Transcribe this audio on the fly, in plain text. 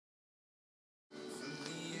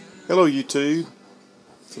Hello YouTube.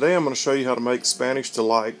 Today I'm going to show you how to make Spanish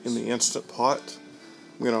Delight in the Instant Pot.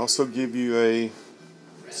 I'm going to also give you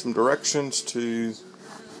some directions to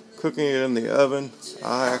cooking it in the oven.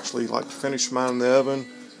 I actually like to finish mine in the oven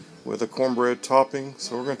with a cornbread topping.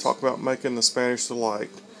 So we're going to talk about making the Spanish Delight.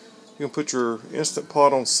 You can put your Instant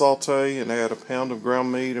Pot on Saute and add a pound of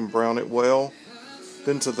ground meat and brown it well.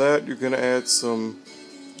 Then to that you're going to add some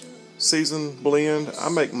seasoned blend. I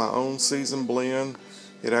make my own seasoned blend.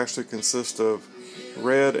 It actually consists of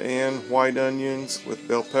red and white onions with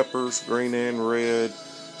bell peppers, green and red,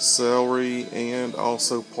 celery, and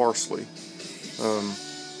also parsley.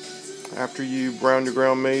 After you brown your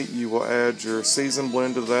ground meat, you will add your seasoned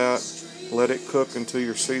blend to that. Let it cook until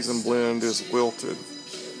your seasoned blend is wilted.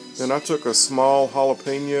 Then I took a small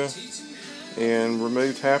jalapeno and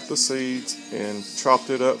removed half the seeds and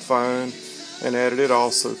chopped it up fine and added it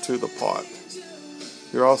also to the pot.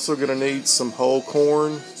 You're also going to need some whole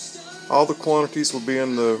corn. All the quantities will be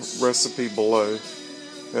in the recipe below.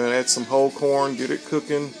 And add some whole corn, get it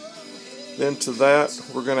cooking. Then to that,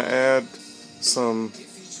 we're going to add some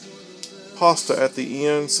pasta at the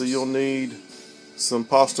end. So you'll need some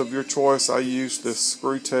pasta of your choice. I use this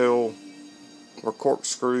Screw Tail or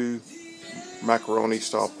corkscrew macaroni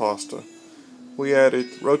style pasta. We added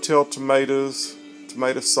rotel tomatoes,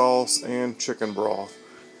 tomato sauce, and chicken broth.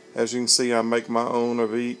 As you can see, I make my own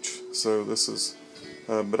of each, so this is,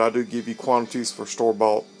 but I do give you quantities for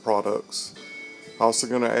store-bought products. Also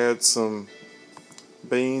going to add some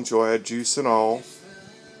beans. You'll add juice and all.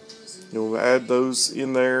 You'll add those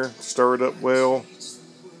in there, stir it up well,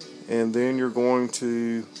 and then you're going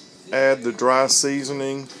to add the dry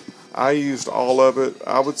seasoning. I used all of it.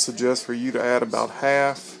 I would suggest for you to add about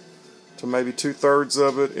half to maybe 2/3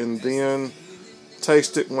 of it, and then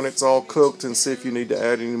taste it when it's all cooked and see if you need to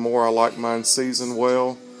add any more. I like mine seasoned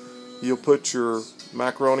well. You'll put your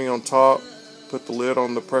macaroni on top, put the lid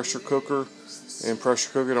on the pressure cooker, and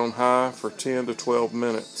pressure cook it on high for 10 to 12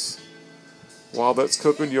 minutes. While that's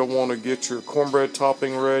cooking, you'll want to get your cornbread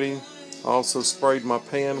topping ready. I also sprayed my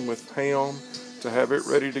pan with Pam to have it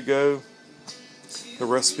ready to go. The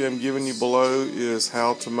recipe I'm giving you below is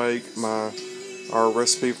how to make our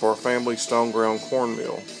recipe for our family stone ground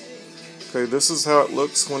cornmeal. Okay, this is how it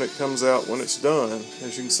looks when it comes out when it's done.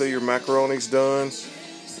 As you can see, your macaroni's done.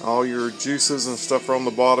 All your juices and stuff are on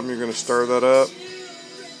the bottom. You're going to stir that up.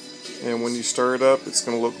 And when you stir it up, it's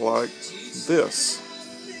going to look like this.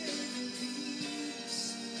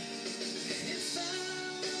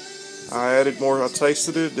 I added more. I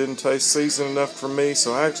tasted it. Didn't taste seasoned enough for me,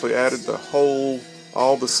 so I actually added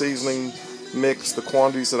all the seasoning mix, the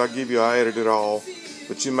quantities that I give you, I added it all.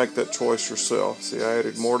 But you make that choice yourself. See, I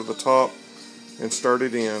added more to the top and stirred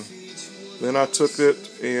it in. Then I took it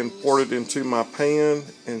and poured it into my pan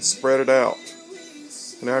and spread it out.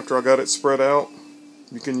 And after I got it spread out,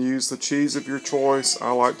 you can use the cheese of your choice.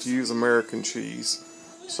 I like to use American cheese.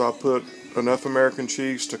 So I put enough American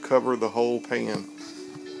cheese to cover the whole pan.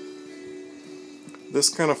 This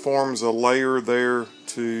kind of forms a layer there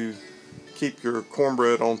to keep your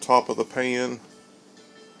cornbread on top of the pan.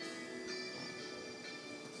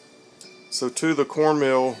 So to the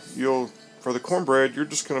cornmeal, for the cornbread, you're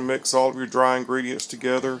just going to mix all of your dry ingredients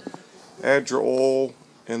together, add your oil,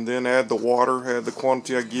 and then add the water, add the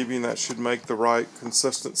quantity I give you, and that should make the right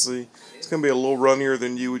consistency. It's going to be a little runnier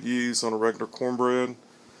than you would use on a regular cornbread.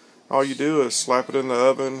 All you do is slap it in the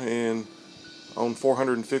oven and on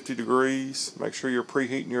 450 degrees. Make sure you're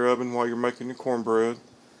preheating your oven while you're making your cornbread.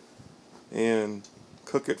 And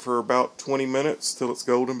cook it for about 20 minutes till it's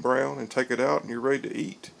golden brown, and take it out and you're ready to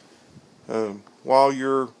eat. While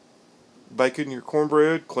you're baking your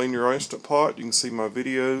cornbread, clean your Instant Pot. You can see my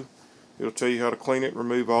video. It'll tell you how to clean it,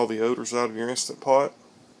 remove all the odors out of your Instant Pot.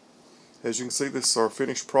 As you can see, this is our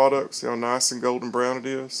finished product. See how nice and golden brown it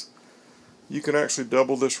is? You can actually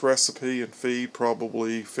double this recipe and feed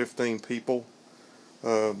probably 15 people.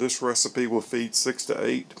 This recipe will feed 6 to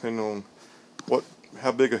 8 depending on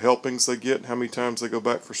how big of helpings they get and how many times they go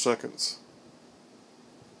back for seconds.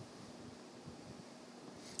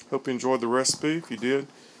 Hope you enjoyed the recipe. If you did,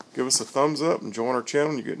 give us a thumbs up and join our channel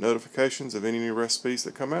and you get notifications of any new recipes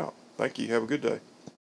that come out. Thank you. Have a good day.